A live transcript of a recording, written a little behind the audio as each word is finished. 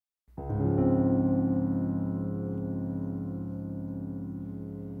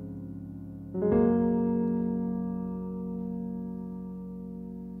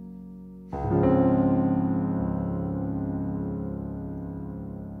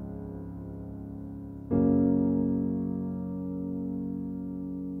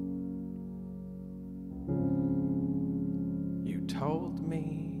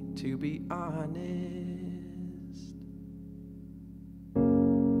to be honest.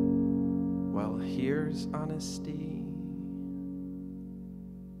 Well, here's honesty.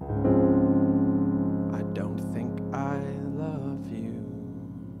 I don't think I love you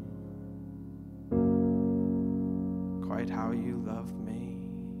quite how you love me.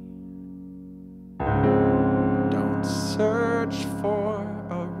 Don't search for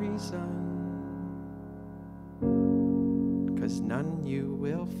a reason, 'cause none you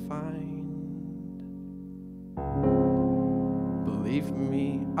will find. Believe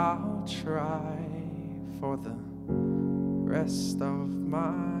me, I'll try for the rest of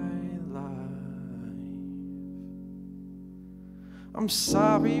my life. I'm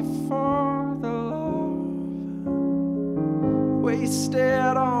sorry for the love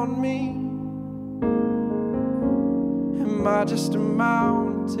wasted on me. Am I just a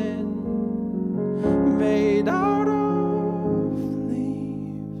mountain made out of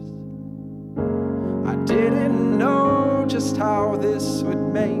leaves? I didn't know just how this would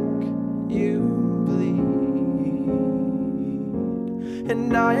make you bleed,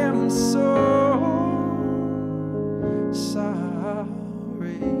 and I am so sorry.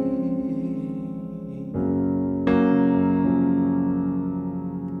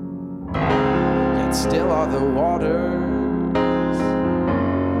 Yet still are the waters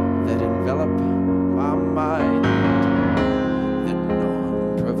that envelop my mind, that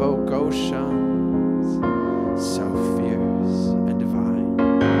provoke oceans so fierce and divine.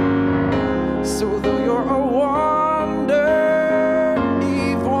 So though you're a wonder,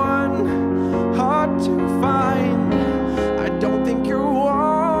 Eve, one hard to find, I don't think your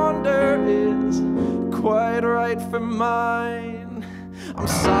wonder is quite right for mine. I'm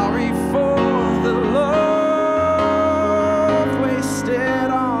sorry for the love wasted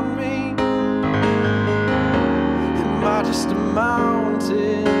on me. Am I just a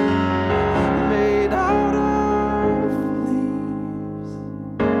mountain made out of leaves?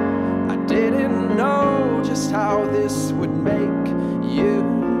 I didn't know just how this would make you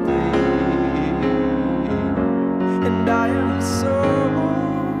bleed, and I am so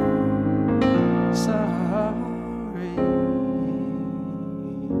sorry.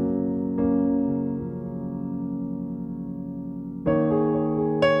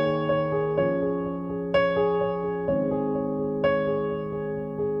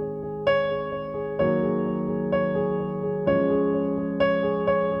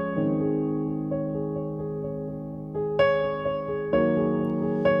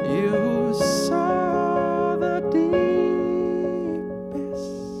 You saw the deepest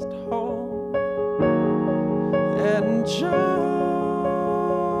hole and jumped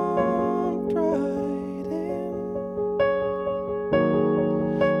right in.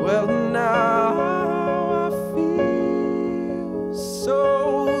 Well, now I feel so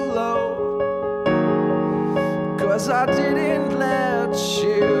low, 'cause I didn't let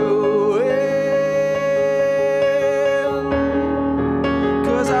you in,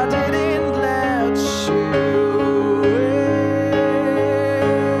 'cause I didn't let you in.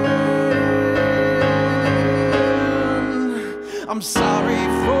 I'm sorry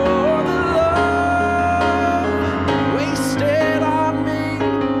for the love wasted on me.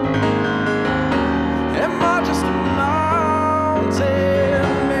 Am I just a mountain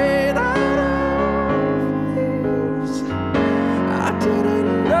made out of leaves? I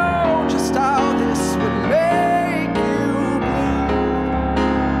didn't know just how this would make you bleed,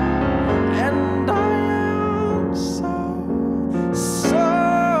 and I am so sorry.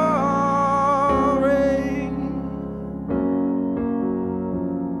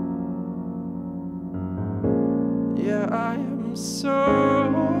 Yeah, I am so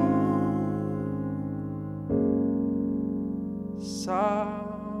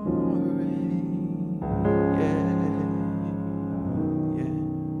sorry. Yeah, yeah.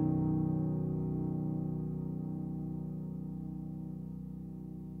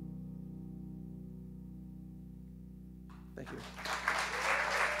 Thank you.